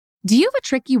Do you have a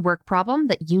tricky work problem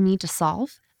that you need to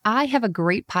solve? I have a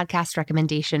great podcast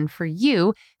recommendation for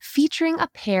you featuring a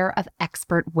pair of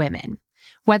expert women.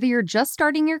 Whether you're just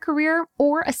starting your career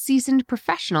or a seasoned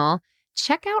professional,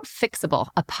 check out Fixable,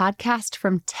 a podcast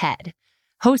from TED.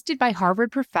 Hosted by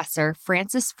Harvard professor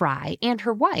Frances Frei and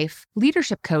her wife,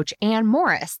 leadership coach Anne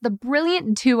Morris, the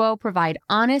brilliant duo provide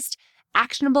honest,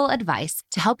 actionable advice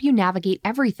to help you navigate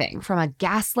everything from a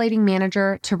gaslighting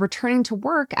manager to returning to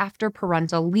work after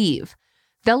parental leave.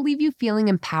 They'll leave you feeling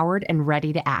empowered and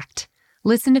ready to act.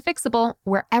 Listen to Fixable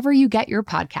wherever you get your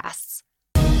podcasts.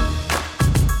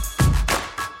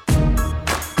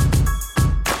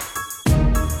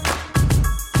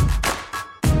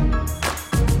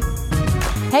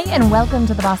 Hey, and welcome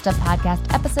to the Bossed Up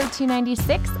Podcast, episode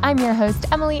 296. I'm your host,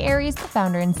 Emily Aries, the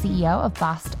founder and CEO of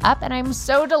Bossed Up, and I'm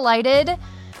so delighted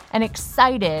and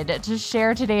excited to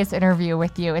share today's interview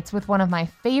with you. It's with one of my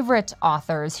favorite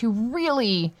authors who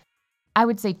really, I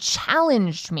would say,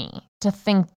 challenged me to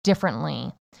think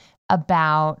differently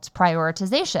about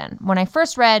prioritization. When I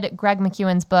first read Greg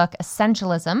McKeown's book,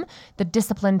 Essentialism, The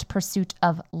Disciplined Pursuit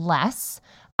of Less,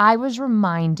 I was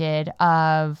reminded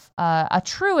of a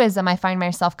truism I find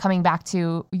myself coming back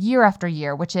to year after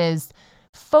year, which is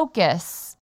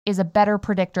focus is a better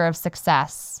predictor of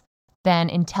success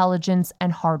than intelligence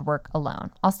and hard work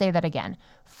alone. I'll say that again.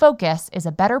 Focus is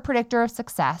a better predictor of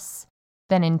success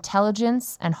than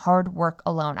intelligence and hard work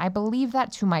alone. I believe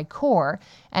that to my core,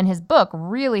 and his book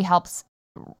really helps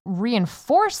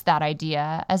reinforce that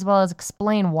idea as well as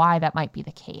explain why that might be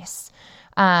the case.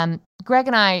 Greg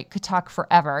and I could talk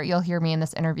forever. You'll hear me in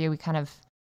this interview. We kind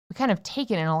of take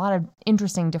it in a lot of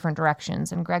interesting different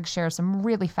directions, and Greg shares some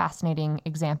really fascinating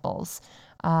examples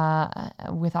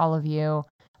with all of you.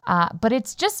 But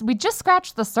we just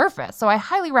scratched the surface. So I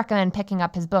highly recommend picking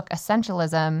up his book,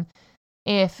 Essentialism,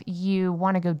 if you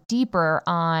want to go deeper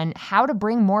on how to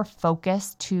bring more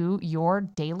focus to your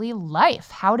daily life,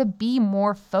 how to be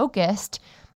more focused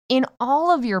in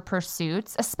all of your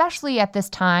pursuits, especially at this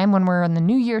time when we're in the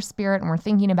New Year spirit and we're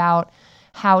thinking about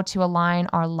how to align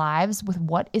our lives with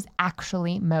what is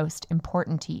actually most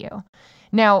important to you.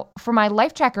 Now, for my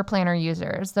Life Tracker Planner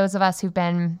users, those of us who've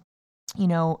been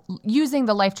using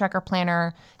the Life Tracker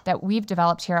Planner that we've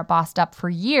developed here at Bossed Up for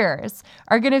years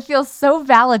are going to feel so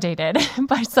validated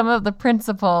by some of the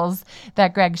principles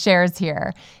that Greg shares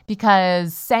here,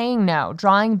 because saying no,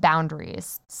 drawing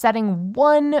boundaries, setting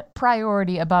one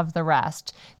priority above the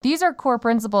rest, these are core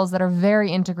principles that are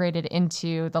very integrated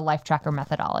into the Life Tracker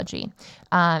methodology.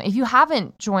 If you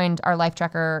haven't joined our Life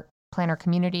Tracker Planner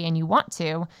community and you want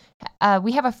to,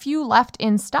 we have a few left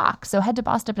in stock. So head to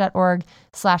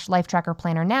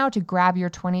bossedup.org/lifetrackerplanner now to grab your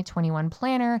 2021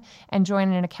 planner and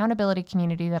join an accountability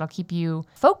community that'll keep you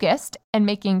focused and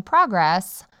making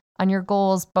progress on your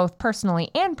goals, both personally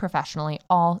and professionally,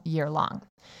 all year long.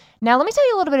 Now, let me tell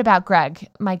you a little bit about Greg,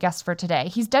 my guest for today.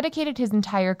 He's dedicated his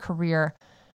entire career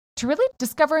to really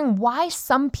discovering why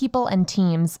some people and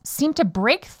teams seem to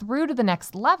break through to the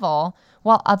next level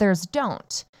while others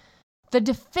don't. The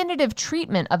definitive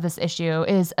treatment of this issue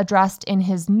is addressed in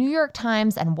his New York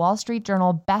Times and Wall Street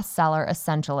Journal bestseller,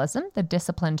 Essentialism, The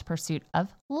Disciplined Pursuit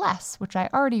of Less, which I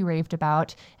already raved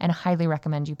about and highly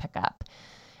recommend you pick up.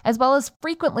 As well as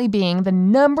frequently being the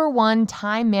 #1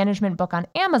 time management book on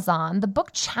Amazon, the book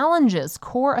challenges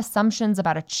core assumptions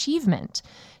about achievement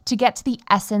to get to the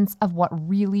essence of what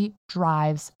really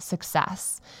drives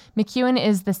success. McKeown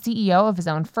is the CEO of his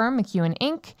own firm, McKeown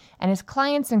Inc., and his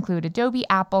clients include Adobe,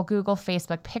 Apple, Google,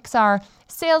 Facebook, Pixar,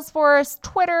 Salesforce,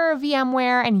 Twitter,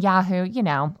 VMware, and Yahoo,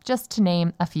 just to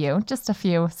name a few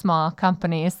small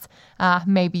companies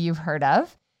maybe you've heard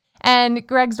of. And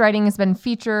Greg's writing has been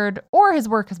featured, or his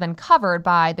work has been covered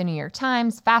by the New York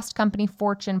Times, Fast Company,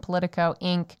 Fortune, Politico,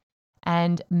 Inc.,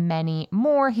 and many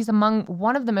more. He's among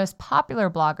one of the most popular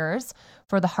bloggers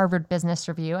for the Harvard Business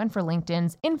Review and for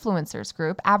LinkedIn's Influencers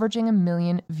Group, averaging 1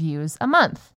 million views a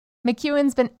month.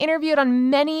 McKeown's been interviewed on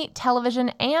many television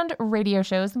and radio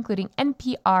shows, including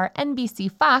NPR, NBC,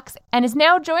 Fox, and is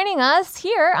now joining us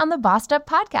here on the Bossed Up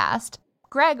Podcast.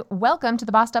 Greg, welcome to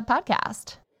the Bossed Up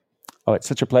Podcast. Oh, it's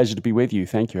such a pleasure to be with you.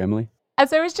 Thank you, Emily.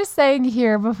 As I was just saying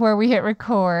here before we hit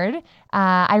record,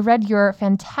 I read your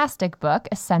fantastic book,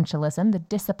 Essentialism, The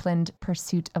Disciplined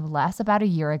Pursuit of Less, about a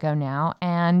year ago now.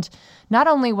 And not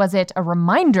only was it a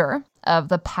reminder of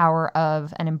the power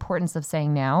of and importance of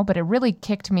saying no, but it really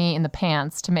kicked me in the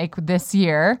pants to make this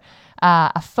year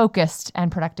a focused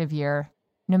and productive year,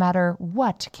 no matter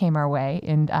what came our way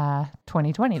in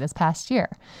 2020, this past year.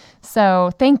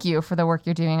 So thank you for the work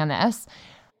you're doing on this.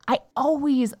 I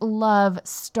always love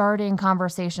starting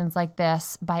conversations like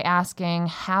this by asking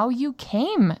how you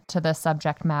came to the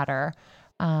subject matter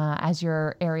as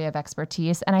your area of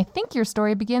expertise. And I think your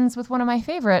story begins with one of my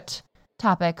favorite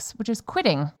topics, which is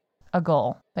quitting a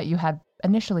goal that you had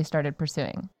initially started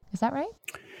pursuing. Is that right?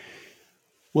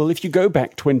 Well, if you go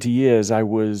back 20 years, I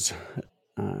was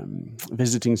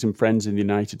visiting some friends in the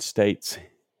United States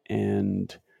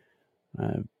and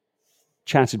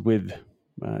chatted with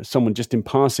someone just in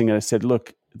passing, and I said,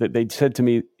 look, that they'd said to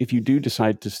me, if you do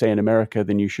decide to stay in America,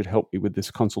 then you should help me with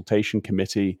this consultation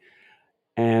committee.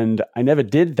 And I never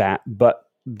did that, but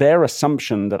their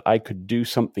assumption that I could do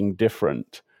something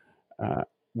different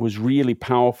was really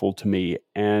powerful to me.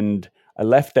 And I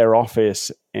left their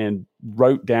office and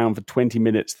wrote down for 20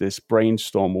 minutes this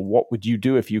brainstorm. Well, what would you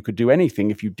do if you could do anything,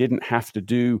 if you didn't have to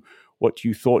do what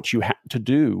you thought you had to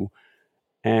do?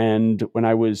 And when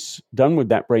I was done with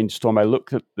that brainstorm, I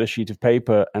looked at the sheet of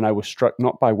paper and I was struck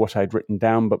not by what I'd written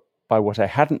down, but by what I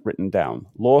hadn't written down.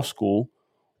 Law school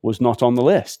was not on the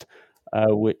list,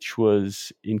 which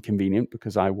was inconvenient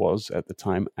because I was at the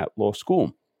time at law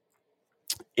school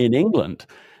in England.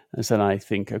 And so I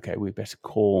think, okay, we better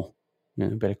call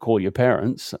your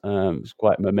parents. It's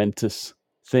quite a momentous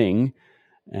thing.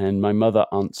 And my mother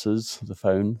answers the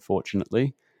phone,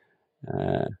 fortunately.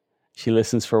 She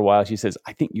listens for a while. She says,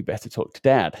 I think you better talk to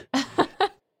Dad.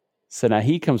 So now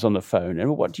he comes on the phone.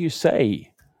 And what do you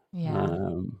say? Yeah.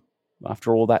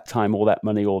 After all that time, all that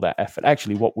money, all that effort.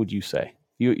 Actually, what would you say?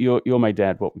 You're my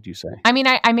dad. What would you say? I mean,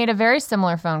 I made a very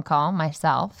similar phone call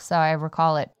myself, so I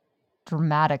recall it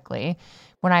dramatically.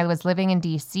 When I was living in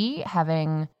D.C.,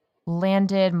 having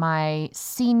landed my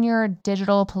senior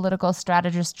digital political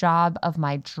strategist job of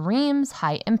my dreams,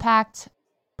 high impact,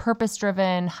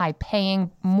 purpose-driven, high-paying,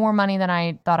 more money than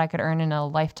I thought I could earn in a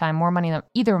lifetime, more money than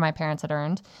either of my parents had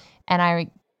earned. And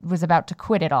I was about to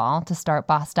quit it all to start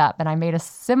Bossed Up. And I made a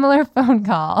similar phone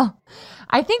call.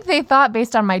 I think they thought,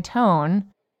 based on my tone,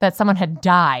 that someone had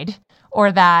died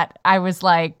or that I was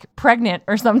like pregnant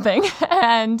or something.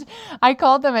 And I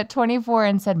called them at 24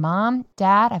 and said, Mom,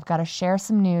 Dad, I've got to share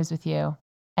some news with you.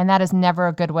 And that is never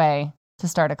a good way to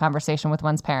start a conversation with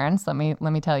one's parents. Let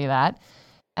me tell you that.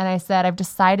 And I said, I've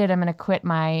decided I'm going to quit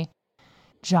my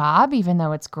job, even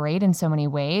though it's great in so many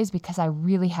ways, because I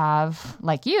really have,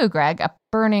 like you, Greg, a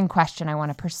burning question I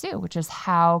want to pursue, which is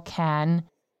how can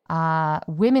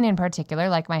women in particular,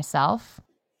 like myself,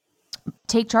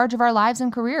 take charge of our lives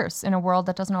and careers in a world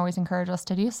that doesn't always encourage us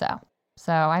to do so.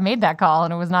 So I made that call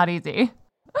and it was not easy.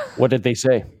 What did they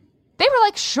say? They were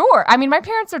like, sure. I mean, my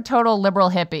parents are total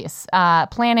liberal hippies.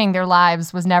 Planning their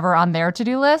lives was never on their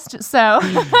to-do list. So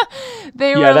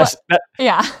they were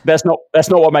That's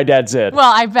not what my dad said.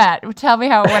 Well, I bet. Tell me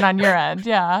how it went on your end.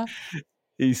 Yeah.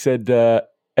 He said,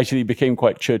 actually, he became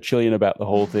quite Churchillian about the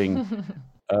whole thing.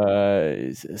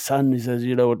 Son, he says,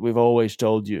 you know what we've always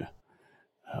told you.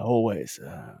 Always.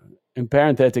 And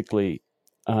parenthetically,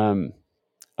 I'll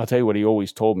tell you what he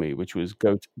always told me, which was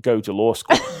go to law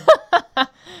school.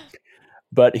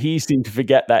 But he seemed to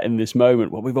forget that in this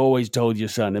moment. Well, we've always told you,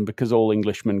 son. And because all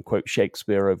Englishmen quote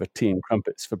Shakespeare over tea and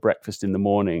crumpets for breakfast in the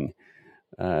morning,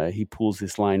 he pulls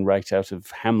this line right out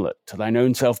of Hamlet. To thine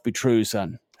own self be true,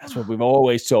 son. That's what we've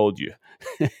always told you.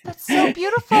 That's so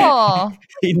beautiful.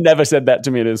 He never said that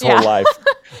to me in his whole life.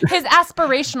 His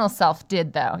aspirational self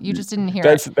did, though. You just didn't hear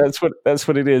it. That's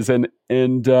what it is. And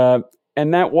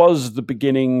that was the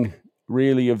beginning,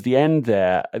 really, of the end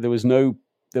there. There was no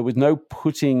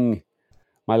putting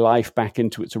my life back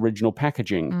into its original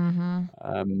packaging.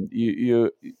 Mm-hmm.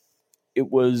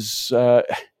 It was,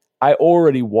 I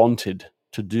already wanted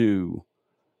to do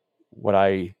what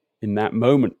I, in that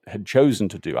moment, had chosen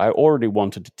to do. I already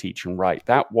wanted to teach and write.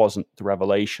 That wasn't the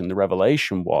revelation. The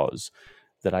revelation was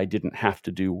that I didn't have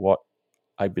to do what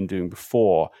I'd been doing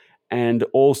before. And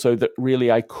also that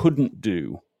really I couldn't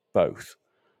do both.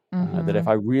 Mm-hmm. That if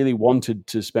I really wanted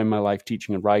to spend my life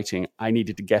teaching and writing, I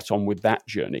needed to get on with that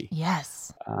journey.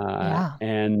 Yes.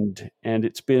 And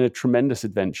it's been a tremendous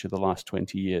adventure the last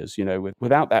 20 years. You know,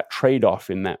 without that trade-off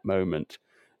in that moment,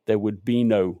 there would be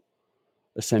no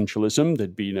essentialism.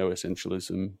 There'd be no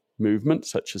essentialism movement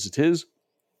such as it is.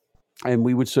 And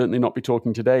we would certainly not be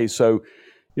talking today. So,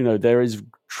 you know, there is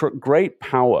great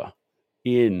power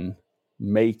in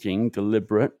making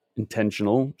deliberate,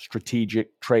 intentional,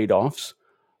 strategic trade-offs.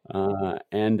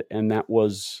 And that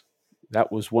was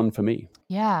one for me.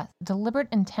 Yeah. Deliberate,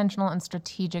 intentional, and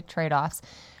strategic trade-offs.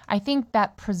 I think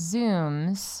that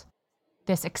presumes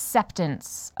this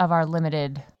acceptance of our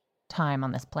limited time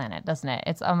on this planet, doesn't it?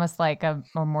 It's almost like a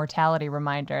mortality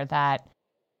reminder that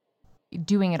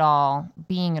doing it all,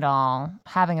 being it all,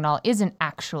 having it all isn't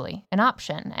actually an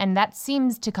option. And that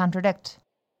seems to contradict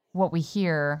what we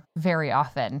hear very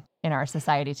often in our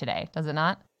society today, does it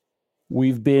not?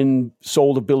 We've been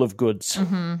sold a bill of goods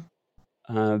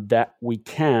that we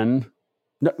can.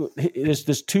 No,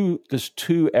 there's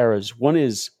two errors. One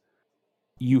is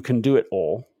you can do it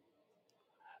all,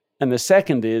 and the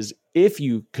second is if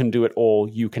you can do it all,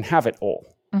 you can have it all.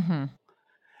 Mm-hmm.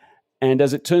 And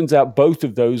as it turns out, both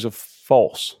of those are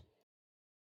false.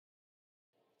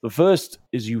 The first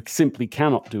is you simply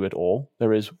cannot do it all.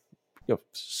 There is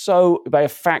so by a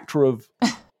factor of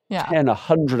 10,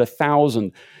 100,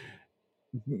 1,000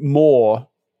 more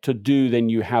to do than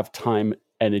you have time,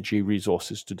 energy,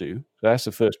 resources to do. So that's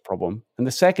the first problem. And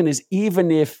the second is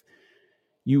even if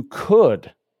you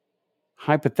could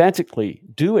hypothetically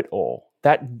do it all,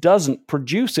 that doesn't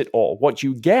produce it all. What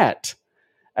you get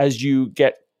as you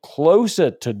get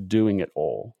closer to doing it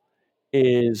all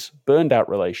is burned out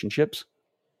relationships,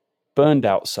 burned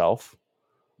out self,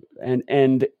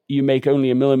 and you make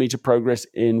only a millimeter progress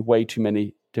in way too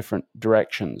many different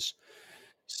directions.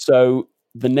 So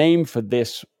the name for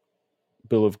this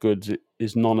bill of goods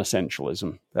is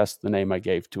non-essentialism. That's the name I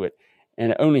gave to it.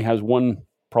 And it only has one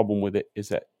problem with it, is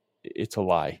that it's a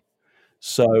lie.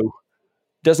 So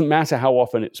it doesn't matter how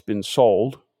often it's been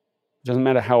sold. It doesn't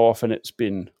matter how often it's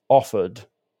been offered.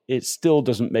 It still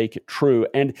doesn't make it true.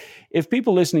 And if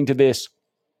people listening to this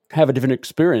have a different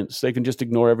experience, they can just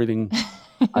ignore everything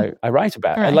I write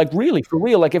about. Right. And like really, for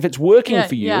real, like if it's working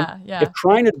for you, if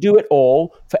trying to do it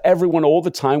all for everyone all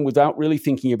the time without really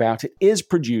thinking about it is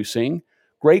producing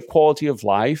great quality of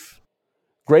life,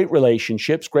 great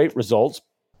relationships, great results,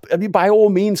 I mean, by all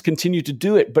means, continue to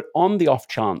do it. But on the off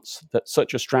chance that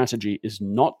such a strategy is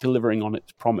not delivering on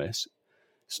its promise,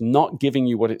 it's not giving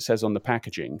you what it says on the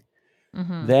packaging,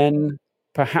 then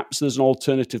perhaps there's an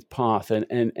alternative path.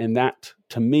 And that,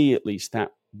 to me at least,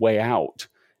 that way out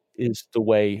is the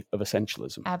way of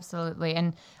essentialism. Absolutely.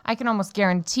 And I can almost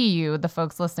guarantee you the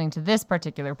folks listening to this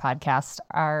particular podcast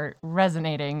are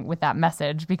resonating with that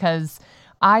message, because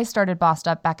I started Bossed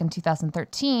Up back in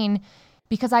 2013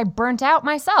 because I burnt out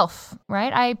myself,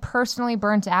 right? I personally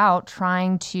burnt out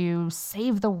trying to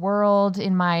save the world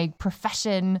in my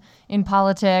profession in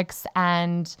politics.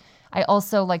 And I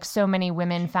also, like so many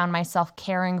women, found myself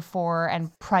caring for and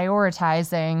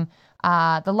prioritizing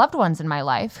the loved ones in my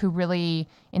life who really,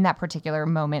 in that particular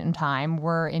moment in time,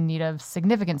 were in need of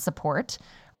significant support,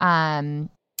 and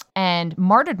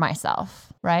martyred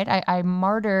myself, right? I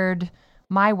martyred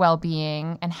my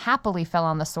well-being and happily fell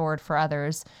on the sword for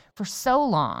others for so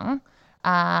long,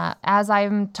 as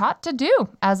I'm taught to do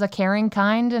as a caring,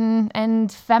 kind, and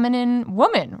feminine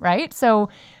woman, right? So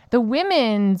the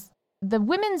women's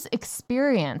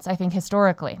experience, I think,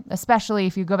 historically, especially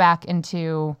if you go back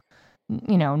into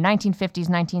 1950s,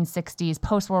 1960s,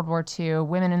 post-World War II,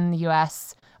 women in the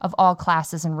U.S. of all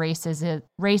classes and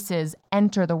races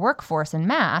enter the workforce en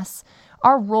masse.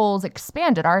 Our roles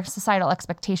expanded. Our societal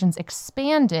expectations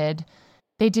expanded.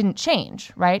 They didn't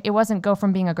change, right? It wasn't go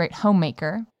from being a great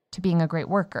homemaker to being a great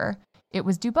worker. It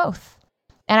was do both.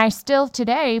 And I still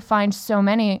today find so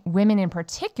many women in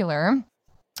particular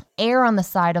err on the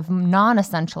side of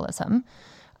non-essentialism.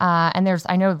 And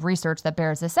I know research that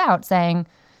bears this out, saying,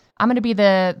 I'm going to be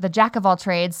the jack of all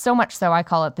trades, so much so I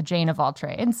call it the Jane of all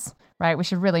trades, right? We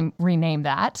should really rename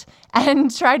that,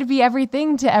 and try to be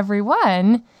everything to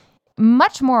everyone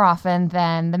much more often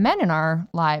than the men in our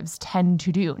lives tend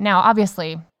to do. Now,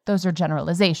 obviously, those are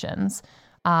generalizations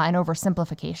and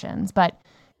oversimplifications, but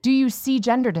do you see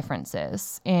gender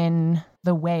differences in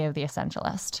the way of the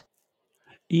essentialist?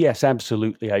 Yes,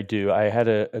 absolutely, I do. I had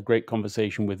a great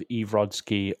conversation with Eve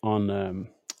Rodsky on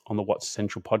the What's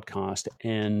Essential podcast,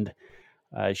 and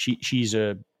she's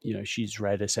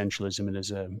read essentialism and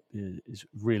is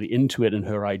really into it, and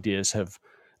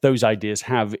those ideas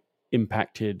have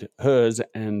impacted hers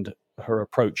and her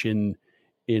approach in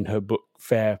her book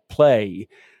Fair Play.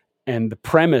 And the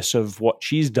premise of what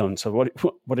she's done, so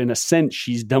what in a sense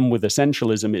she's done with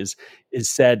essentialism is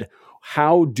said,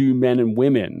 how do men and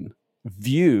women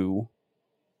view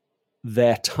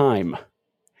their time?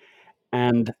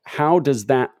 And how does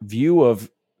that view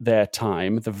of their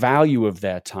time, the value of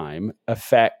their time,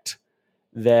 affect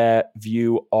their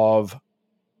view of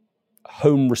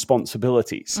home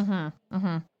responsibilities?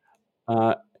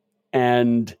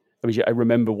 And I mean, I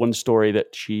remember one story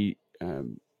that she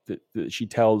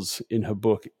tells in her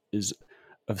book is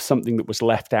of something that was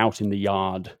left out in the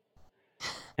yard,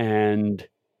 and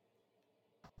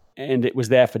it was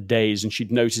there for days, and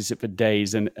she'd noticed it for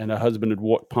days, and her husband had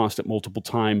walked past it multiple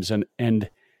times, and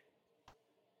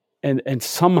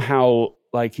somehow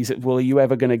like he said, well, are you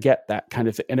ever going to get that kind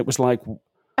of thing? And it was like,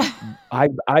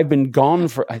 I've been gone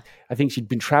for, I think she'd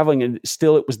been traveling and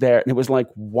still it was there. And it was like,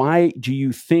 why do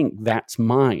you think that's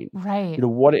mine? Right.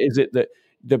 What is it that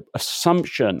the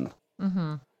assumption,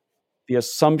 the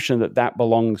assumption that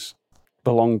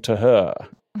belonged to her.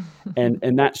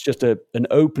 And that's just an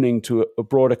opening to a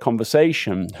broader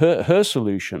conversation. Her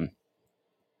solution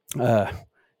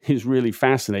is really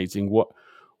fascinating.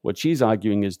 What she's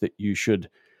arguing is that you should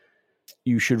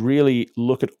really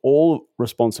look at all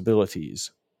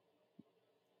responsibilities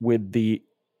with the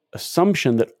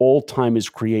assumption that all time is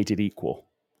created equal.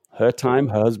 Her time,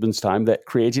 her husband's time, they're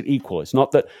created equal. It's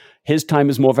not that his time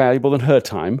is more valuable than her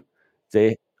time.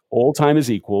 All time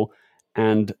is equal.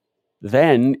 And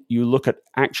then you look at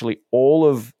actually all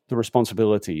of the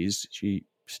responsibilities. She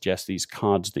suggests these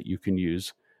cards that you can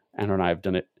use. Anna and I have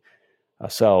done it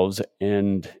ourselves.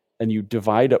 And you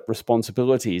divide up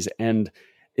responsibilities. And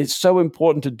it's so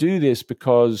important to do this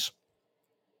because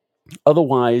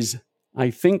otherwise, I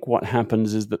think what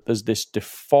happens is that there's this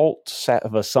default set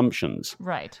of assumptions.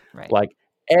 Right. Like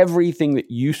everything that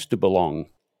used to belong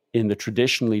in the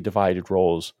traditionally divided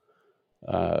roles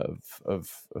of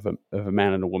a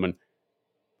man and a woman.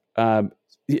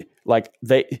 Like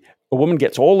a woman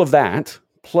gets all of that,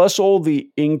 plus all the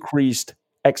increased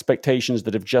expectations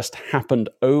that have just happened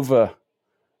over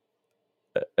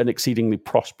an exceedingly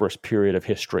prosperous period of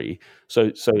history.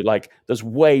 So like there's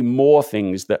way more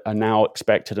things that are now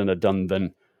expected and are done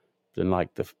than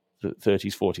like the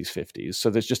 30s, 40s, 50s. So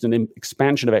there's just an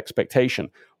expansion of expectation.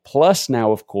 Plus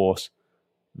now, of course,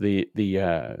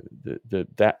 that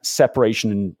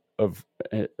separation of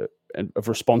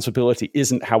responsibility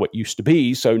isn't how it used to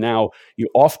be. So now you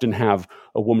often have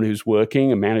a woman who's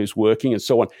working, a man who's working, and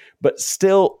so on. But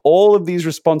still, all of these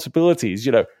responsibilities,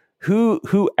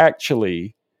 who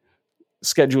actually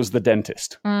schedules the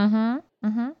dentist? I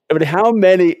mean, how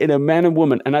many in a man and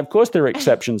woman, and of course there are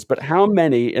exceptions, but how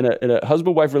many in a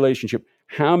husband-wife relationship,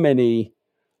 how many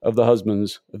of the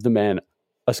husbands of the men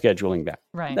are scheduling that?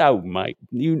 Right. No, Mike,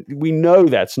 we know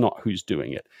that's not who's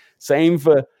doing it. Same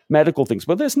for medical things.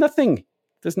 But there's nothing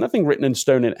written in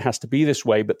stone and it has to be this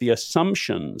way, but the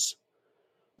assumptions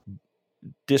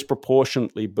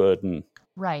disproportionately burden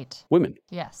women.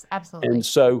 Yes, absolutely. And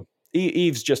so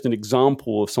Eve's just an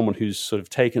example of someone who's sort of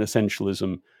taken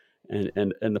essentialism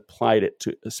and applied it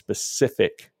to a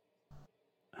specific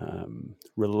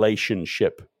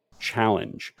relationship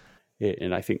challenge.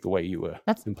 And I think the way you were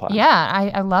implying.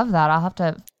 Yeah, I love that. I'll have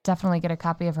to definitely get a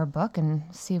copy of her book and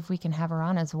see if we can have her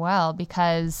on as well,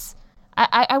 because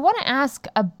I want to ask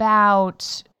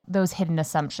about those hidden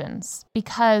assumptions,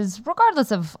 because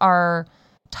regardless of our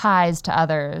ties to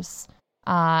others,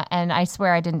 and I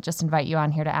swear I didn't just invite you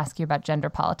on here to ask you about gender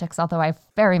politics, although I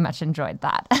very much enjoyed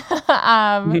that.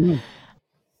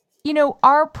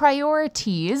 Our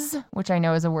priorities, which I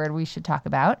know is a word we should talk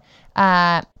about,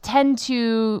 tend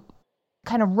to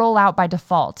kind of roll out by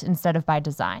default instead of by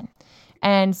design.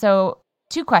 And so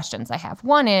 2 questions I have.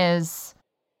 One is,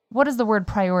 what does the word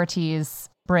priorities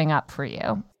bring up for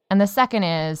you? And the second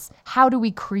is, how do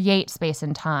we create space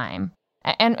and time?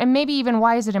 And maybe even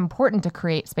why is it important to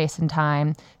create space and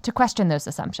time to question those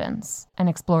assumptions and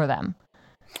explore them?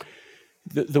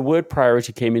 The word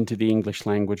priority came into the English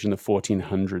language in the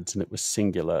 1400s, and it was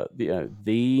singular.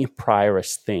 The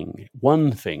priorest thing,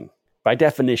 one thing, by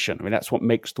definition. I mean, that's what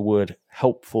makes the word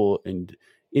helpful and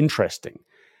interesting,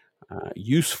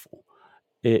 useful.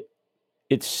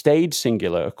 It stayed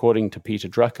singular, according to Peter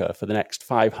Drucker, for the next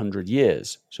 500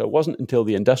 years. So it wasn't until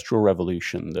the Industrial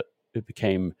Revolution that it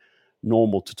became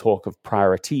normal to talk of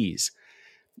priorities.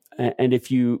 And if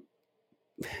you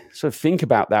sort of think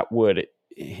about that word,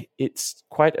 it's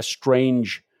quite a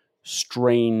strange,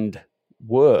 strained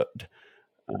word.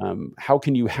 How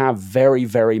can you have very,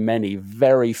 very many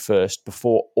very first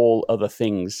before all other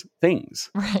things?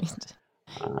 Right.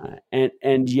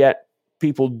 And yet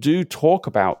people do talk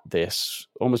about this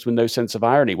almost with no sense of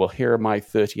irony. Well, here are my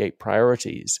 38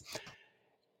 priorities.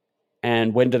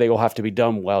 And when do they all have to be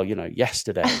done? Well,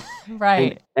 yesterday.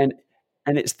 Right. And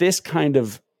it's this kind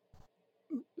of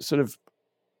sort of,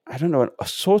 I don't know, a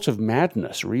sort of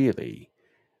madness, really,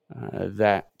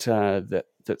 that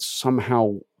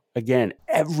somehow, again,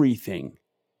 everything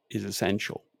is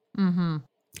essential. Mm-hmm.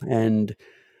 And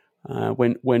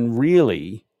when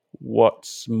really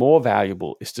what's more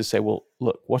valuable is to say, well,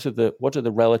 look, what are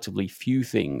the relatively few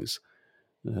things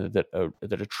that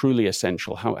are truly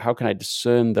essential? How can I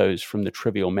discern those from the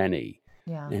trivial many,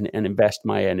 and invest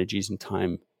my energies and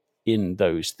time in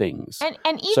those things?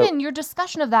 And even your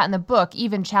discussion of that in the book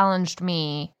even challenged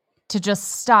me to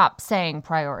just stop saying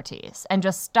priorities and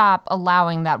just stop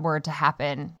allowing that word to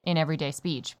happen in everyday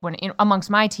speech. Amongst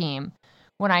my team,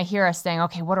 when I hear us saying,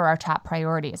 okay, what are our top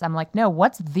priorities? I'm like, no,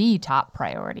 what's the top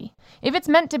priority? If it's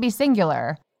meant to be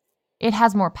singular, it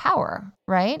has more power,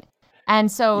 right?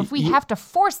 And so if we have to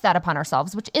force that upon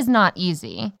ourselves, which is not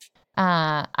easy,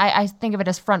 I think of it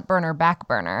as front burner, back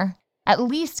burner, at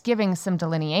least giving some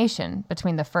delineation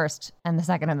between the first and the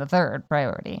second and the third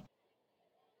priority.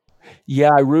 Yeah,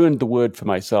 I ruined the word for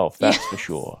myself, that's for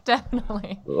sure.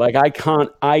 Definitely. Like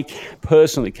I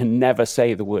personally can never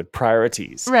say the word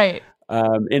priorities. Right.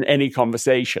 In any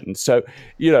conversation. So,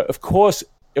 of course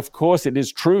it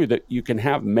is true that you can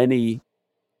have many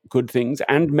good things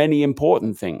and many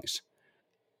important things.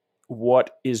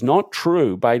 What is not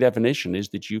true by definition is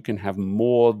that you can have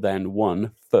more than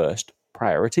one first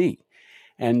priority.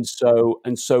 And so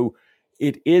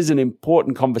it is an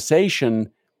important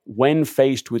conversation when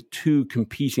faced with two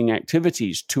competing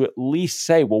activities to at least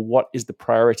say, well, what is the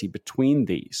priority between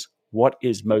these? What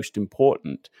is most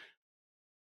important?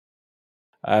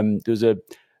 There's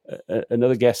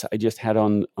another guest I just had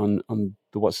on the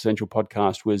What's Essential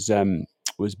podcast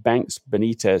was Banks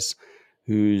Benitez,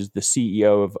 who's the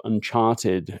CEO of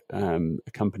Uncharted,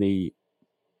 a company.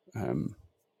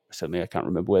 Certainly, I can't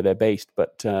remember where they're based,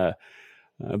 but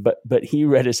he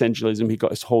read Essentialism. He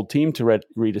got his whole team to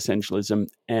read Essentialism,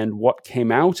 and what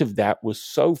came out of that was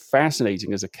so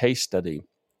fascinating as a case study,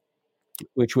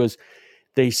 which was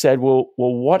they said, well,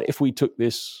 what if we took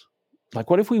this? Like,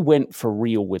 what if we went for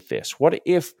real with this? What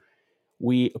if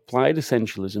we applied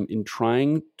Essentialism in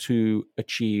trying to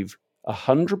achieve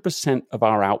 100% of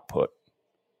our output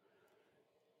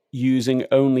using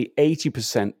only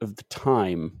 80% of the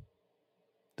time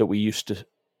that we used to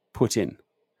put in?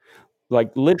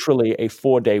 Like literally a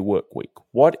 4-day work week.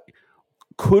 What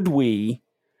could we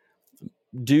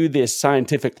do this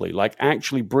scientifically? Like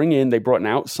actually they brought an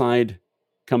outside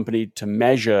company to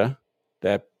measure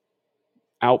their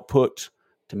output,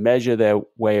 to measure their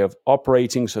way of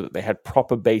operating so that they had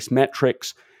proper base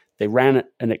metrics. They ran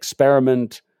an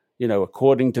experiment,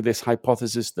 according to this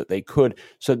hypothesis that they could.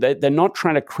 So they're not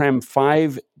trying to cram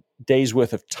 5 days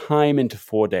worth of time into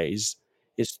 4 days.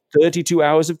 It's 32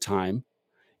 hours of time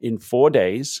in 4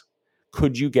 days.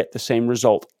 Could you get the same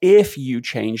result if you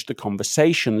change the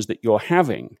conversations that you're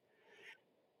having?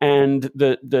 And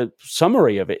the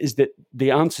summary of it is that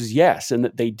the answer is yes, and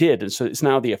that they did. And so it's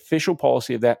now the official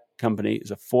policy of that company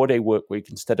is a 4-day work week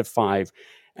instead of 5.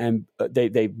 And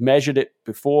they measured it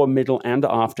before, middle, and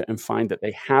after and find that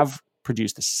they have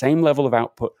produced the same level of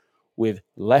output with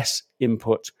less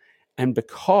input. And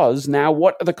because now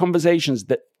what are the conversations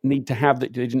that need to have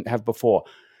that they didn't have before?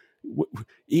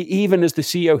 Even as the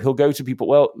CEO, he'll go to people,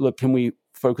 well, look, can we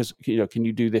focus, can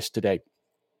you do this today?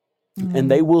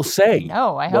 And they will say,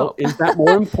 no, I hope. Is that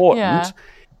more important? Yeah.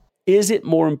 Is it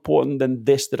more important than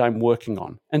this that I'm working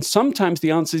on? And sometimes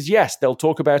the answer is yes. They'll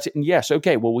talk about it and yes,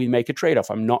 okay, well, we make a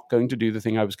trade-off. I'm not going to do the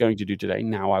thing I was going to do today.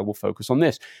 Now I will focus on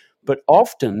this. But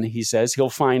often, he says, he'll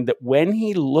find that when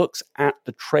he looks at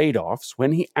the trade-offs,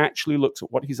 when he actually looks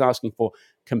at what he's asking for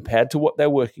compared to what they're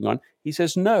working on, he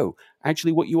says, no,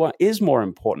 actually what you are is more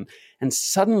important. And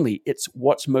suddenly it's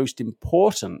what's most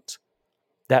important.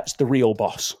 That's the real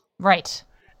boss. Right.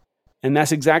 And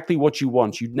that's exactly what you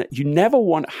want. You never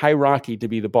want hierarchy to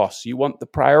be the boss. You want the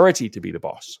priority to be the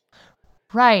boss.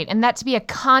 Right. And that to be a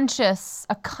conscious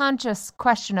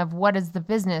question of what does the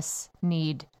business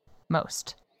need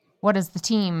most? What does the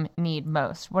team need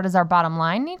most? What does our bottom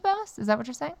line need most? Is that what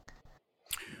you're saying?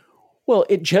 Well,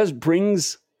 it just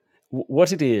brings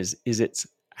what it is it's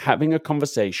having a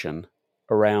conversation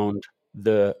around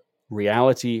the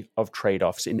reality of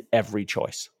trade-offs in every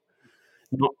choice.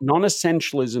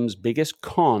 Non-essentialism's biggest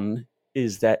con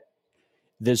is that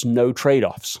there's no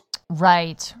trade-offs.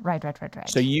 Right.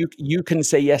 So you can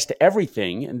say yes to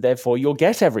everything, and therefore you'll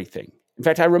get everything. In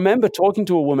fact, I remember talking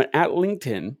to a woman at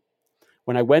LinkedIn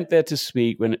when I went there to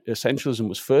speak when Essentialism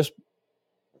was first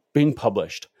being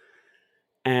published.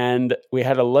 And we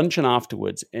had a luncheon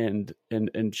afterwards, and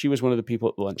she was one of the people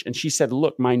at the lunch. And she said,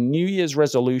 look, my New Year's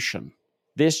resolution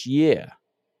this year,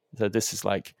 so this is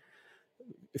like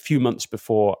a few months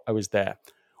before I was there,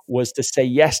 was to say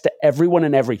yes to everyone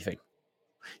and everything.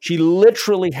 She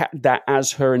literally had that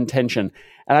as her intention.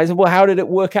 And I said, well, how did it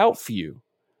work out for you?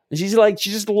 And she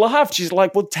just laughed. She's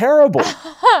like, well, terrible.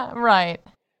 Right.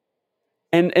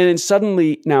 And then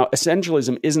suddenly now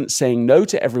essentialism isn't saying no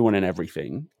to everyone and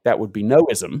everything. That would be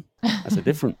noism. That's a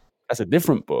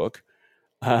different book.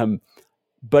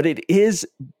 But it is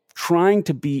trying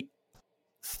to be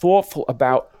thoughtful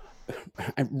about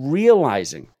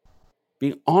realizing,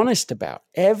 being honest about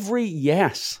every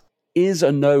yes is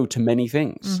a no to many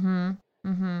things. Mm-hmm.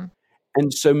 Mm-hmm.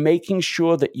 And so making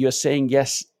sure that you're saying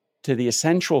yes to the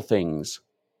essential things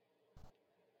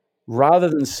rather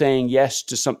than saying yes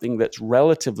to something that's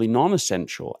relatively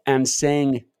non-essential and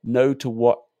saying no to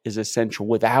what is essential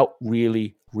without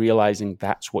really realizing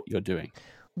that's what you're doing.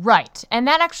 Right. And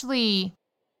that actually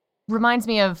reminds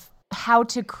me of how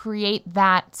to create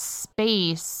that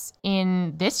space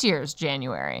in this year's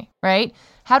January, right?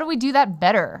 How do we do that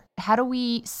better? How do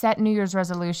we set New Year's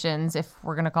resolutions, if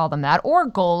we're going to call them that, or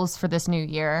goals for this new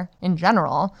year in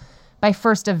general, by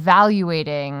first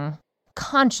evaluating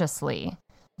consciously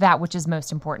that which is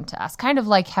most important to us? Kind of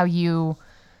like how you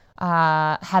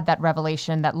had that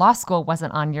revelation that law school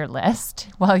wasn't on your list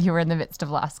while you were in the midst of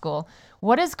law school.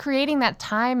 What does creating that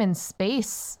time and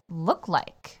space look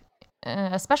like,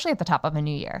 especially at the top of a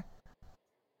new year?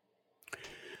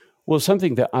 Well,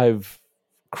 something that I've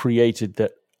created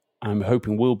that I'm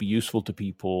hoping will be useful to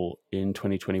people in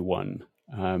 2021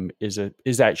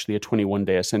 is actually a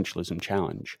 21-day essentialism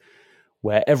challenge,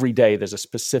 where every day there's a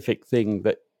specific thing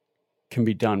that can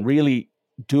be done, really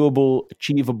doable,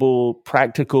 achievable,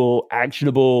 practical,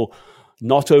 actionable,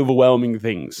 not overwhelming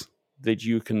things that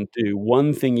you can do.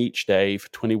 One thing each day for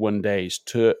 21 days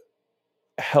to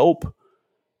help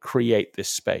create this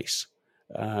space.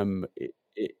 I mean,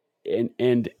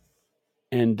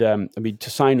 to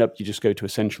sign up, you just go to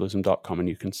essentialism.com and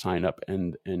you can sign up,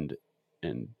 and the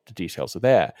details are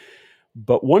there.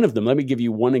 But one of them, let me give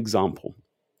you one example.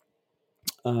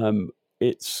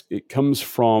 It comes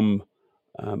from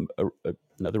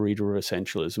another reader of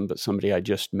Essentialism, but somebody I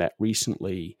just met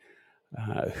recently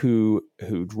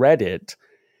who'd read it,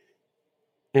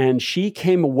 and she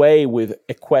came away with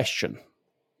a question.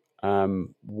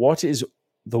 What's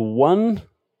the one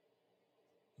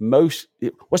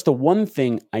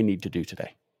thing I need to do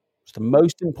today? What's the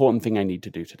most important thing I need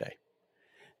to do today?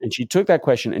 And she took that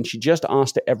question and she just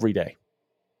asked it every day.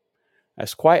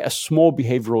 That's quite a small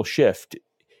behavioral shift.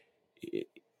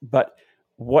 But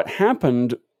what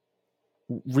happened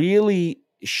really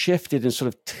shifted and sort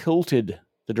of tilted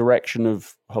the direction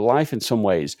of her life in some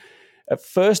ways. At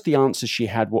first, the answers she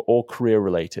had were all career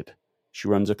related. She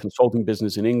runs a consulting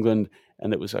business in England,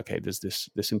 and it was, okay, there's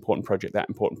this important project, that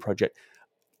important project.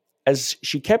 As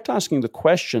she kept asking the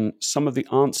question, some of the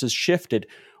answers shifted.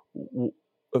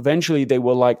 Eventually, they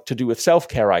were like to do with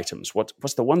self-care items.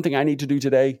 What's the one thing I need to do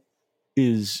today?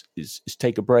 Is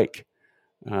take a break.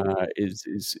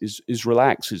 Is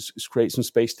relax. Is create some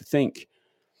space to think.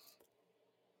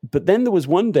 But then there was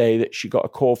one day that she got a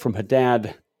call from her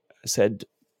dad. Said,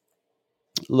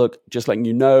 "Look, just letting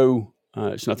you know,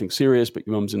 it's nothing serious, but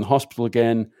your mum's in the hospital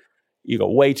again. You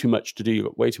got way too much to do. You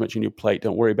got way too much on your plate.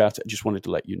 Don't worry about it. I just wanted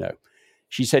to let you know."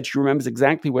 She said she remembers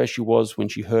exactly where she was when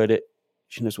she heard it.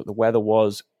 She knows what the weather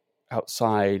was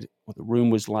outside, what the room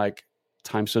was like.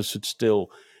 Time sort of stood still.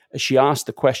 As she asked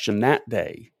the question that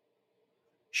day,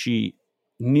 she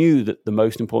knew that the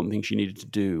most important thing she needed to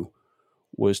do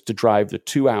was to drive the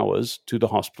 2 hours to the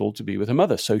hospital to be with her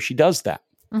mother. So she does that.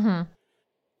 Mm-hmm.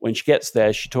 When she gets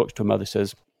there, she talks to her mother,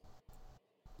 says,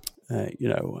 I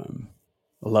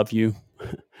love you.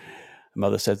 Her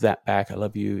mother says that back. I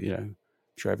love you. I'm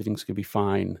sure everything's going to be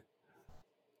fine.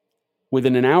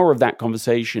 Within an hour of that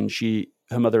conversation,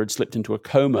 her mother had slipped into a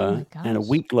coma. Oh, and a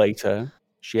week later,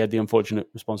 she had the unfortunate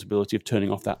responsibility of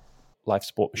turning off that life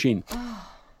support machine.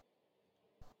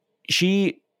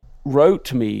 She wrote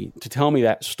to me to tell me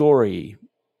that story,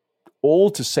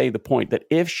 all to say the point that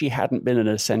if she hadn't been an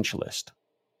essentialist,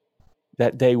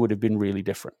 that day would have been really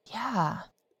different. Yeah.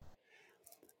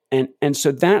 And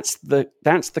so that's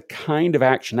the kind of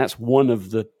action. That's one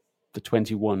of the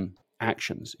 21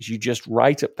 actions. Is you just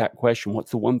write up that question.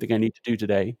 What's the one thing I need to do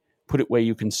today? Put it where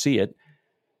you can see it.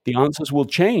 The answers will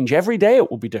change. Every day it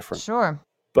will be different. Sure.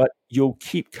 But you'll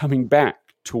keep coming back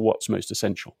to what's most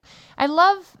essential. I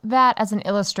love that as an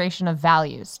illustration of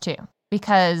values too,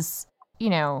 because,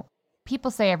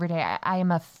 people say every day, I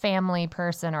am a family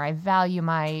person, or I value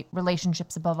my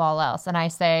relationships above all else. And I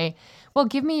say, well,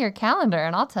 give me your calendar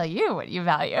and I'll tell you what you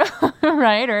value,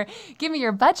 right? Or give me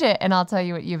your budget and I'll tell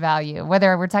you what you value,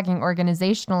 whether we're talking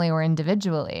organizationally or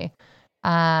individually.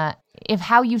 If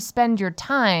how you spend your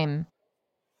time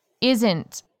is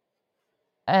it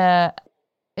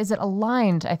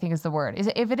aligned, I think is the word.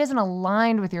 If it isn't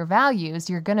aligned with your values,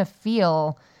 you're going to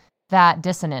feel that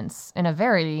dissonance in a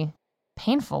very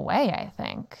painful way, I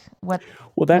think. Well,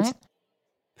 that's... Right?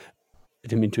 I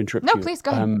didn't mean to interrupt you. No, please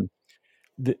go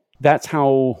ahead. That's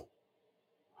how,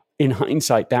 in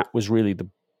hindsight, that was really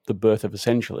the birth of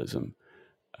essentialism,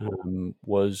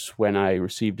 was when I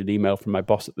received an email from my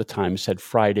boss at the time, said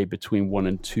Friday between 1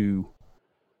 and 2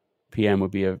 p.m.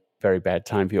 would be a very bad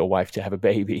time for your wife to have a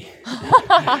baby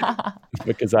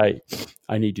because I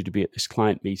need you to be at this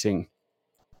client meeting.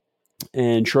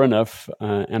 And sure enough,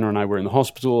 Anna and I were in the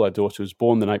hospital. Our daughter was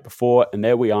born the night before, and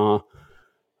there we are,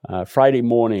 Friday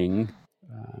morning.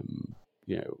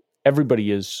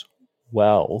 Everybody is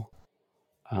well.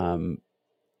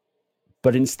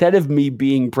 But instead of me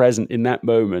being present in that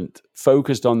moment,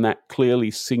 focused on that clearly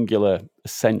singular,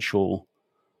 essential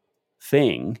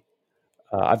thing,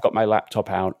 I've got my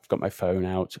laptop out, I've got my phone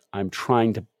out. I'm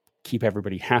trying to keep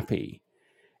everybody happy,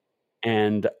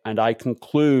 and I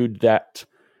conclude that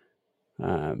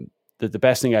that the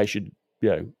best thing I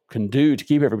can do to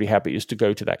keep everybody happy is to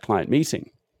go to that client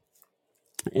meeting.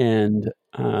 And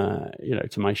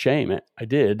to my shame, I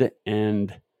did,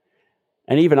 and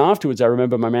even afterwards, I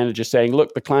remember my manager saying,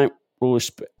 "Look, the client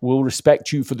will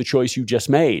respect you for the choice you just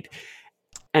made."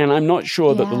 And I'm not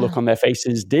sure that the look on their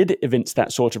faces did evince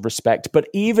that sort of respect. But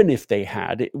even if they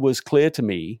had, it was clear to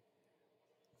me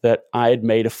that I had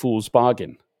made a fool's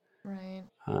bargain. Right.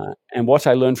 And what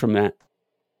I learned from that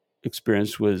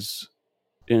experience was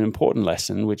an important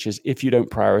lesson, which is if you don't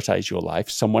prioritize your life,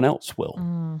 someone else will.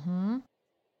 Mm-hmm.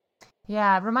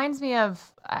 Yeah, it reminds me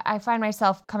of, I find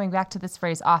myself coming back to this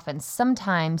phrase often.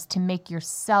 Sometimes to make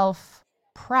yourself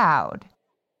proud,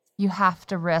 you have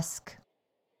to risk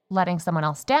letting someone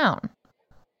else down,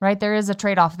 right? There is a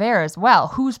trade-off there as well.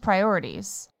 Whose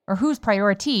priorities or whose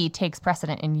priority takes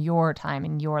precedent in your time,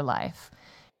 in your life?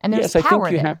 And there's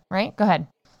power there, right? Go ahead.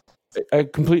 I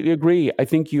completely agree. I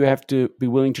think you have to be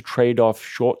willing to trade off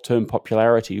short-term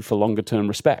popularity for longer-term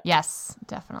respect. Yes,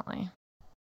 definitely.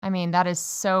 I mean, that is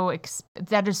so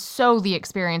the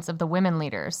experience of the women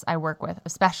leaders I work with,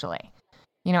 especially.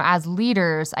 As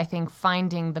leaders, I think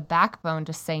finding the backbone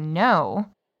to say no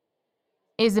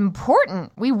is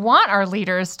important. We want our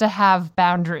leaders to have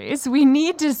boundaries. We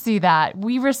need to see that.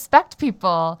 We respect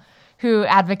people who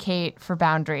advocate for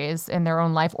boundaries in their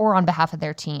own life or on behalf of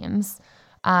their teams.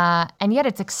 And yet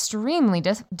it's extremely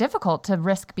difficult to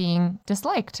risk being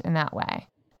disliked in that way.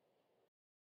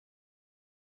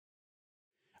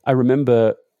 I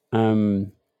remember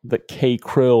that Kay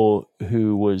Krill,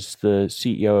 who was the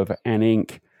CEO of Ann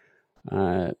Inc.,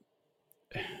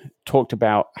 talked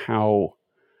about how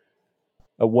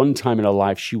at one time in her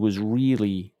life she was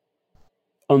really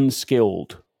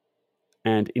unskilled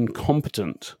and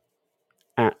incompetent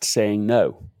at saying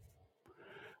no.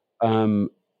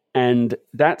 And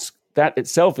that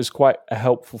itself is quite a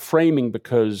helpful framing,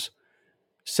 because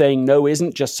saying no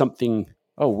isn't just something,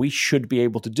 we should be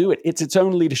able to do it. It's its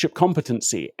own leadership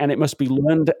competency, and it must be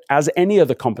learned as any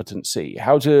other competency.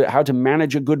 How to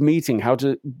manage a good meeting, how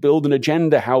to build an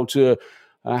agenda, how to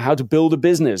build a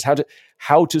business,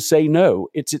 how to say no.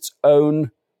 It's its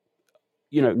own,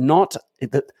 not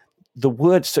the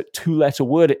word's a two-letter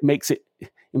word. It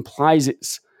implies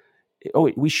it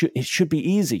should be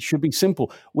easy, should be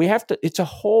simple. It's a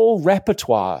whole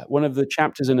repertoire. One of the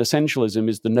chapters in Essentialism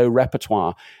is the no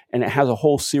repertoire, and it has a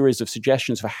whole series of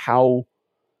suggestions for how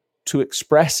to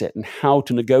express it and how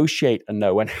to negotiate a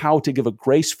no and how to give a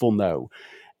graceful no.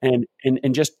 And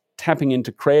just tapping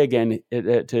into Kay again,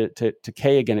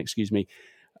 excuse me.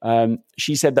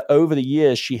 She said that over the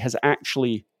years, she has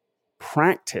actually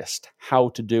practiced how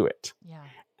to do it. Yeah.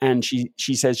 And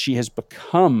she says she has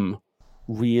become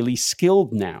really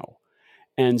skilled now.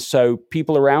 And so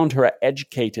people around her are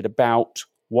educated about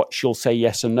what she'll say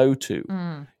yes or no to.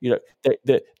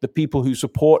 The people who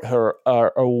support her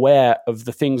are aware of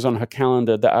the things on her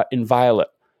calendar that are inviolate,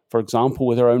 for example,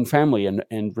 with her own family and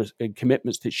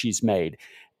commitments that she's made.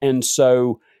 And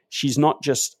so she's not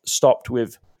just stopped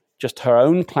with just her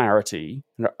own clarity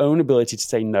and her own ability to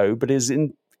say no, but is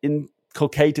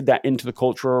inculcated that into the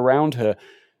culture around her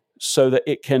so that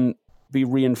it can be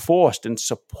reinforced and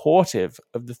supportive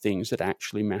of the things that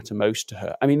actually matter most to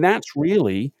her. I mean, that's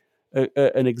really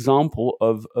an example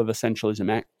of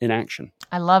essentialism in action.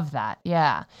 I love that.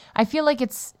 Yeah. I feel like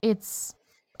it's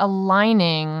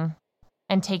aligning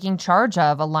and taking charge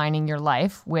of aligning your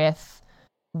life with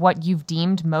what you've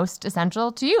deemed most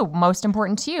essential to you, most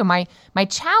important to you. My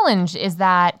challenge is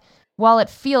that while it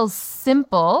feels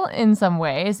simple in some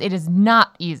ways, it is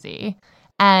not easy.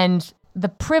 And the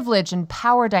privilege and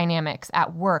power dynamics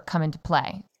at work come into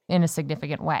play in a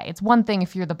significant way. It's one thing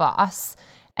if you're the boss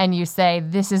and you say,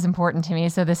 this is important to me,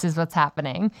 so this is what's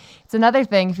happening. It's another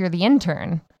thing if you're the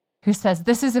intern who says,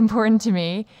 this is important to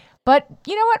me, but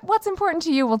you know what? What's important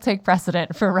to you will take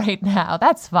precedent for right now.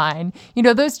 That's fine.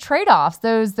 Those trade-offs,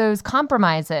 those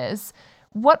compromises,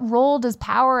 what role does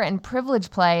power and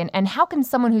privilege play? And how can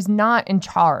someone who's not in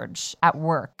charge at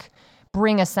work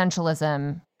bring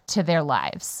essentialism to their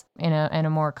lives in a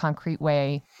more concrete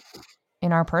way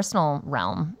in our personal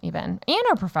realm even, and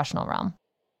our professional realm.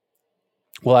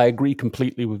 Well, I agree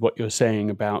completely with what you're saying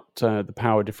about the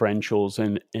power differentials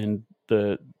and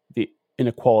the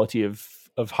inequality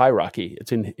of hierarchy.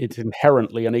 It's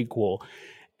inherently unequal,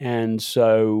 and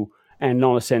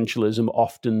non-essentialism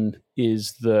often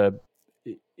is the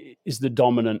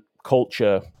dominant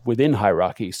culture within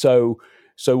hierarchy. So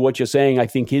what you're saying, I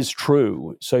think, is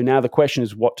true. So now the question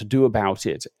is what to do about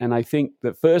it. And I think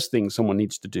the first thing someone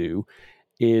needs to do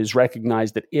is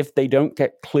recognize that if they don't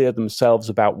get clear themselves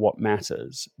about what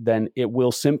matters, then it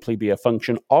will simply be a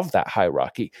function of that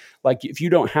hierarchy. Like if you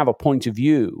don't have a point of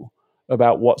view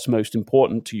about what's most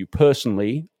important to you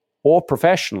personally or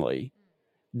professionally,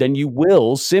 then you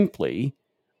will simply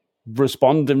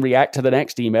respond and react to the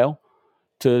next email,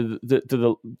 to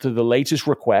the latest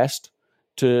request,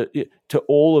 to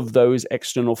all of those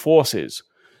external forces.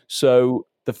 So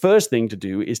the first thing to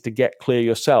do is to get clear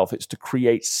yourself. It's to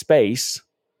create space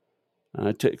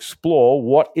to explore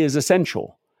what is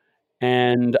essential.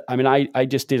 And I mean, I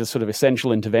just did a sort of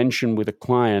essential intervention with a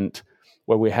client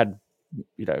where we had,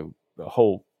 a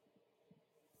whole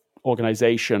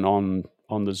organization on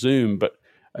the Zoom, but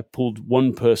I pulled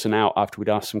one person out after we'd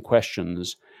asked some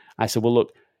questions. I said, well,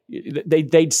 look,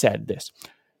 they'd said this.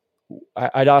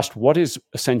 I'd asked, what is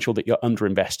essential that you're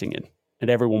underinvesting in? And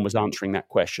everyone was answering that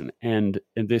question. And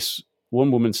this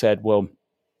one woman said, well,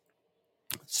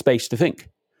 space to think.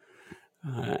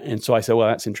 And so I said, well,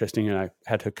 that's interesting. And I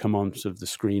had her come on sort of the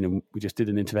screen and we just did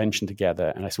an intervention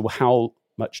together. And I said, well, how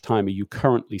much time are you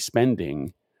currently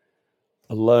spending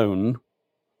alone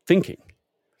thinking?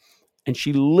 And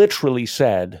she literally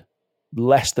said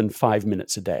less than 5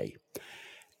 minutes a day.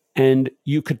 And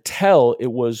you could tell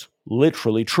it was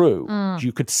literally true.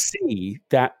 You could see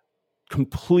that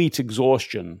complete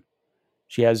exhaustion.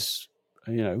 She has,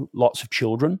 lots of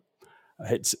children.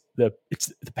 It's the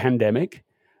pandemic.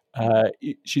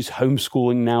 She's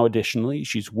homeschooling now. Additionally,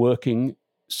 she's working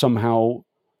somehow,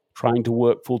 trying to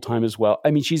work full time as well.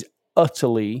 I mean, she's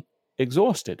utterly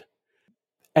exhausted,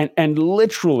 and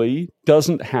literally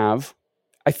doesn't have.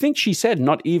 I think she said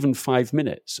not even 5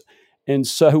 minutes, and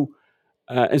so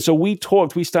we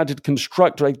talked. We started to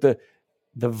construct like the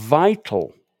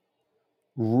vital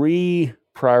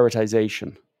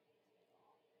reprioritization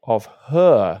of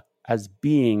her as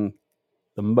being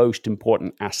the most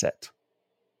important asset.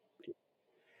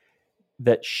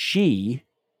 That she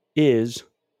is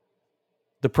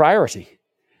the priority,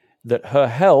 that her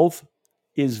health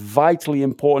is vitally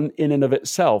important in and of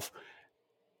itself,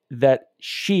 that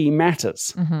she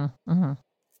matters.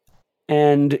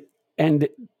 And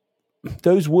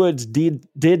those words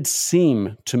did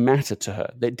seem to matter to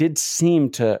her. They did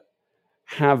seem to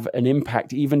have an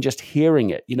impact, even just hearing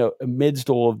it, amidst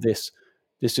all of this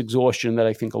exhaustion that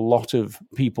I think a lot of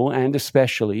people, and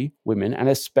especially women, and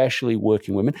especially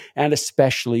working women, and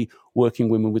especially working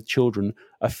women with children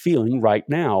are feeling right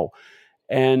now.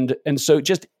 And so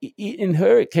just in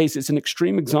her case, it's an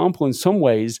extreme example in some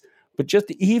ways, but just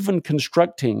even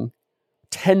constructing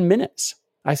 10 minutes.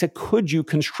 I said, could you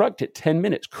construct it 10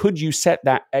 minutes? Could you set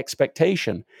that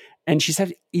expectation? And she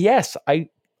said, yes, I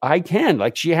can.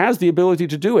 Like, she has the ability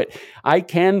to do it. I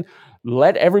can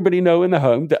let everybody know in the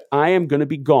home that I am going to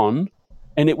be gone.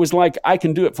 And it was like, I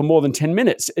can do it for more than 10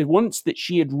 minutes. Once that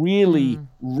she had really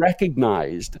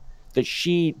recognized that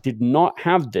she did not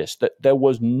have this, that there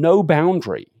was no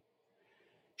boundary,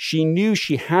 she knew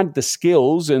she had the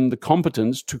skills and the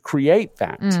competence to create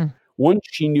that. Once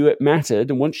she knew it mattered,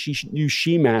 and once she knew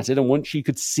she mattered, and once she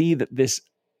could see that this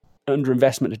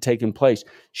underinvestment had taken place,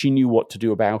 she knew what to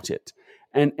do about it.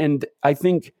 And I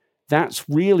think that's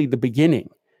really the beginning,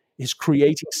 is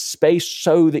creating space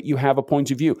so that you have a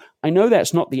point of view. I know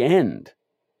that's not the end,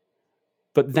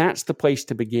 but that's the place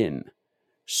to begin,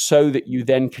 so that you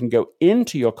then can go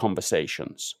into your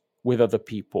conversations with other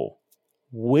people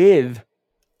with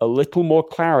a little more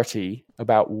clarity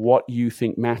about what you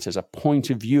think matters, a point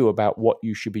of view about what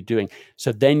you should be doing.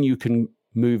 So then you can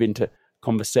move into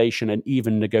conversation and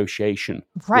even negotiation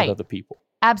with other people.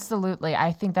 Absolutely.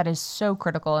 I think that is so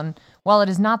critical. And while it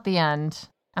is not the end,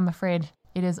 I'm afraid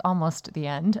it is almost the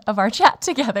end of our chat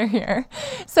together here.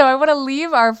 So I want to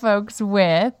leave our folks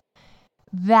with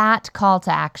that call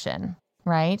to action,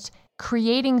 right?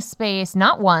 Creating space,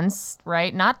 not once,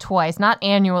 right? Not twice, not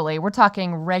annually. We're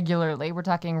talking regularly. We're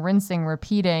talking rinsing,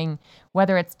 repeating,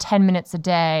 whether it's 10 minutes a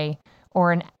day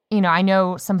or I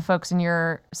know some folks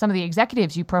some of the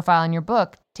executives you profile in your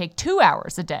book take 2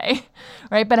 hours a day,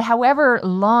 right? But however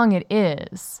long it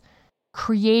is,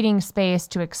 creating space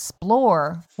to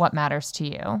explore what matters to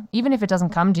you, even if it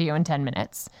doesn't come to you in 10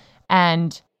 minutes,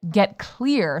 and get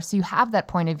clear so you have that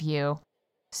point of view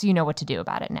so you know what to do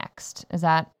about it next. Is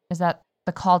that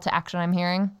the call to action I'm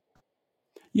hearing?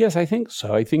 Yes, I think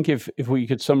so. I think if we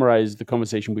could summarize the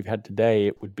conversation we've had today,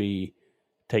 it would be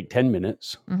take 10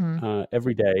 minutes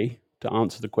every day to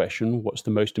answer the question, what's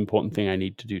the most important thing I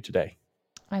need to do today?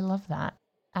 I love that.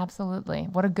 Absolutely.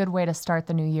 What a good way to start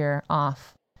the new year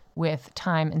off with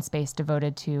time and space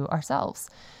devoted to ourselves.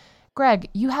 Greg,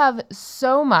 you have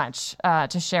so much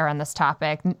to share on this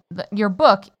topic. Your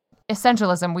book,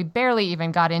 Essentialism, we barely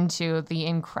even got into the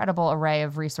incredible array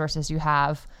of resources you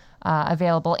have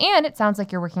available. And it sounds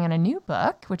like you're working on a new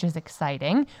book, which is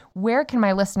exciting. Where can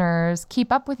my listeners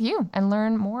keep up with you and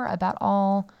learn more about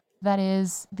all that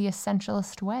is the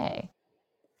Essentialist way?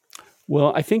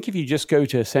 Well, I think if you just go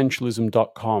to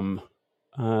essentialism.com,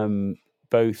 the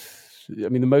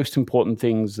most important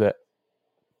things that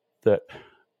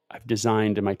I've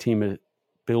designed and my team are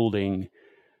building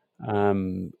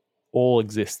all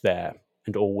exist there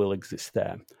and all will exist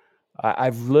there.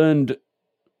 I've learned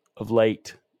of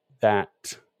late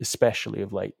that, especially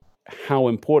of late, how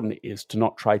important it is to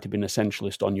not try to be an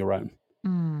essentialist on your own.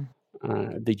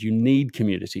 That you need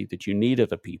community, that you need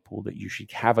other people, that you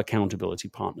should have accountability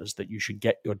partners, that you should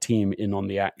get your team in on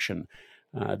the action,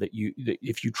 that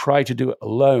if you try to do it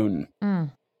alone,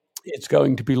 it's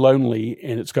going to be lonely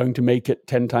and it's going to make it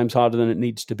 10 times harder than it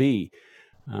needs to be.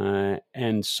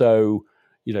 And so,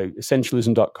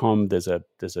 essentialism.com, there's a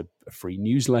free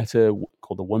newsletter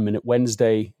called the 1 Minute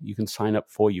Wednesday you can sign up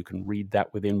for. You can read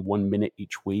that within 1 minute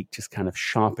each week, just kind of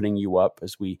sharpening you up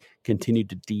as we continue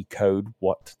to decode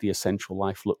what the essential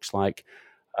life looks like.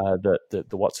 The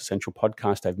What's Essential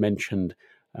podcast I've mentioned,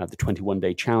 the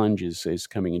 21-day challenge is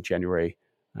coming in January.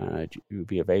 It will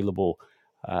be available.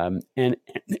 And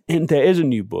there is a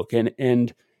new book,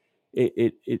 and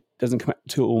it doesn't come out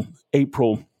until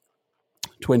April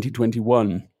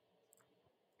 2021,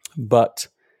 but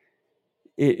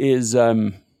it is,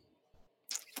 I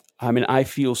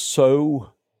feel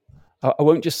so, I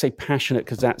won't just say passionate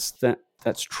because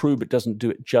that's true, but doesn't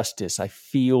do it justice. I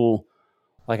feel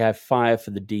like I have fire for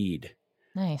the deed.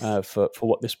 Nice. For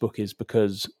what this book is,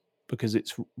 because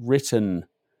it's written,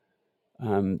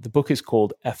 the book is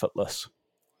called Effortless,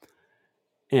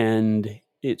 and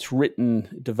it's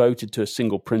written devoted to a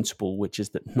single principle, which is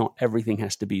that not everything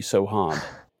has to be so hard.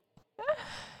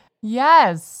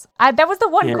 Yes. That was the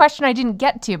one question I didn't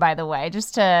get to, by the way,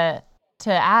 just to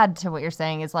add to what you're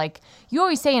saying is, like, you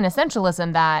always say in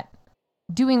Essentialism that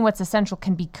doing what's essential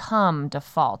can become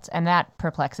default, and that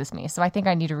perplexes me. So I think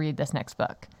I need to read this next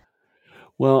book.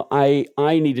 Well, I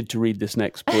needed to read this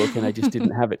next book, and I just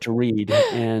didn't have it to read,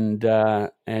 and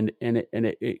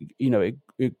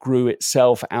it grew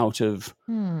itself out of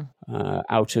I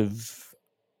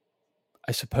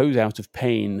suppose out of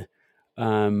pain,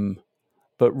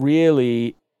 but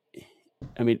really,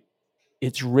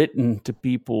 it's written to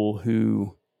people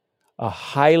who are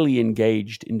highly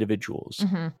engaged individuals,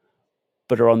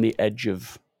 but are on the edge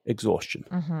of exhaustion,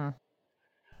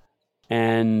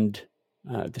 and.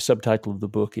 The subtitle of the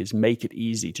book is "Make It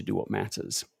Easy to Do What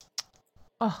Matters."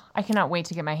 Oh, I cannot wait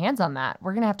to get my hands on that.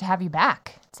 We're gonna have you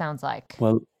back. It sounds like.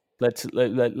 Well, let's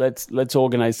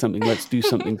organize something. Let's do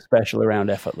something special around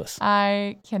Effortless.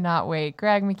 I cannot wait.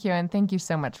 Greg McKeown, thank you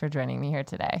so much for joining me here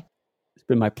today. It's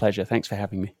been my pleasure. Thanks for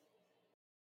having me.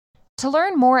 To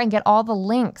learn more and get all the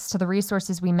links to the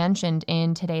resources we mentioned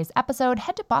in today's episode,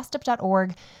 head to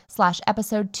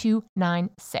bossedup.org/episode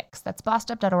 296. That's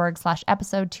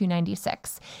bossedup.org/episode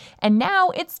 296. And now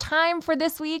it's time for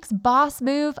this week's Boss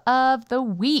Move of the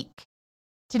Week.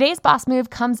 Today's Boss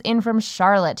Move comes in from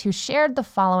Charlotte, who shared the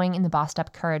following in the Bossed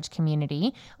Up Courage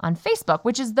community on Facebook,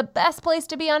 which is the best place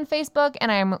to be on Facebook,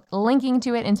 and I'm linking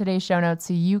to it in today's show notes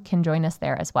so you can join us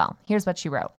there as well. Here's what she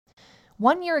wrote.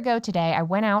 1 year ago today, I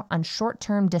went out on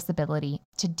short-term disability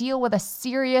to deal with a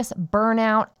serious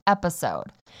burnout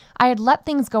episode. I had let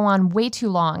things go on way too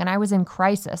long, and I was in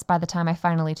crisis by the time I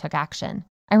finally took action.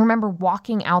 I remember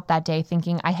walking out that day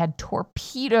thinking I had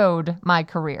torpedoed my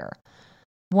career.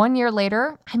 1 year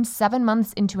later, I'm 7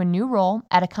 months into a new role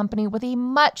at a company with a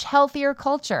much healthier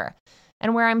culture,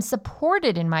 and where I'm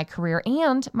supported in my career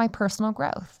and my personal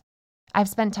growth. I've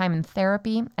spent time in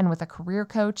therapy and with a career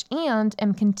coach and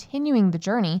am continuing the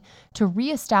journey to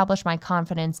reestablish my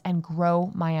confidence and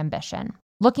grow my ambition.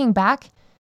 Looking back,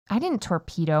 I didn't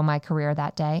torpedo my career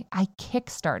that day. I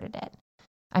kickstarted it.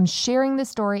 I'm sharing this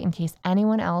story in case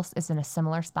anyone else is in a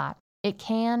similar spot. It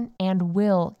can and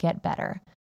will get better,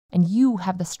 and you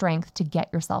have the strength to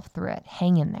get yourself through it.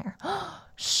 Hang in there.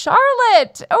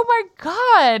 Charlotte! Oh my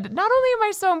God! Not only am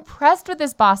I so impressed with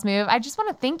this boss move, I just want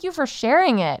to thank you for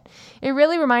sharing it. It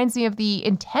really reminds me of the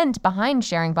intent behind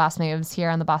sharing boss moves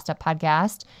here on the Bossed Up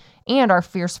podcast. and our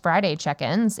Fierce Friday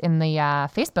check-ins in the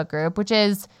Facebook group, which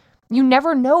is you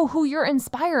never know who you're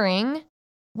inspiring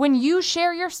when you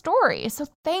share your story. So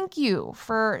thank you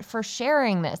for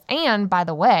sharing this. And by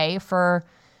the way, for,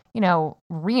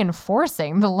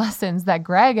 reinforcing the lessons that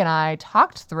Greg and I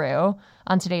talked through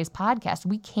on today's podcast.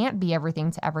 We can't be everything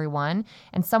to everyone.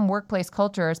 And some workplace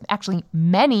cultures, actually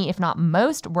many, if not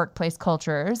most workplace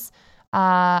cultures,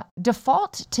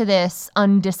 default to this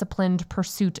undisciplined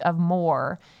pursuit of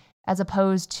more as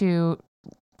opposed to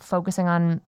focusing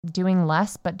on doing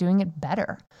less, but doing it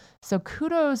better. So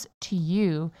kudos to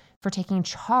you for taking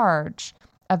charge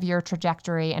of your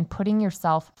trajectory and putting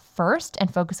yourself first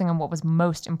and focusing on what was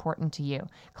most important to you.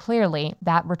 Clearly,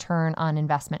 that return on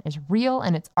investment is real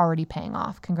and it's already paying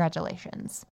off.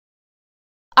 Congratulations.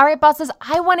 All right, bosses,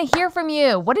 I want to hear from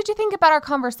you. What did you think about our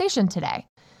conversation today?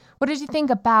 What did you think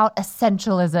about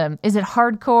essentialism? Is it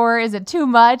hardcore? Is it too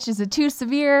much? Is it too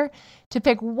severe to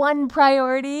pick one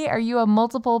priority? Are you a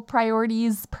multiple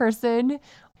priorities person?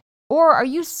 Or are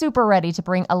you super ready to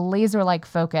bring a laser-like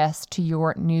focus to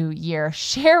your new year?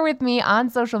 Share with me on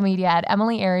social media at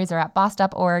Emily Aries or at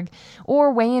bossedup.org,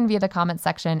 or weigh in via the comments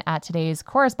section at today's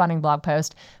corresponding blog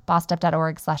post,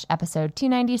 bossedup.org/episode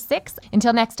 296.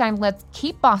 Until next time, let's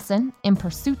keep bossin' in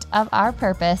pursuit of our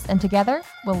purpose, and together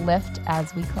we'll lift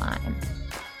as we climb.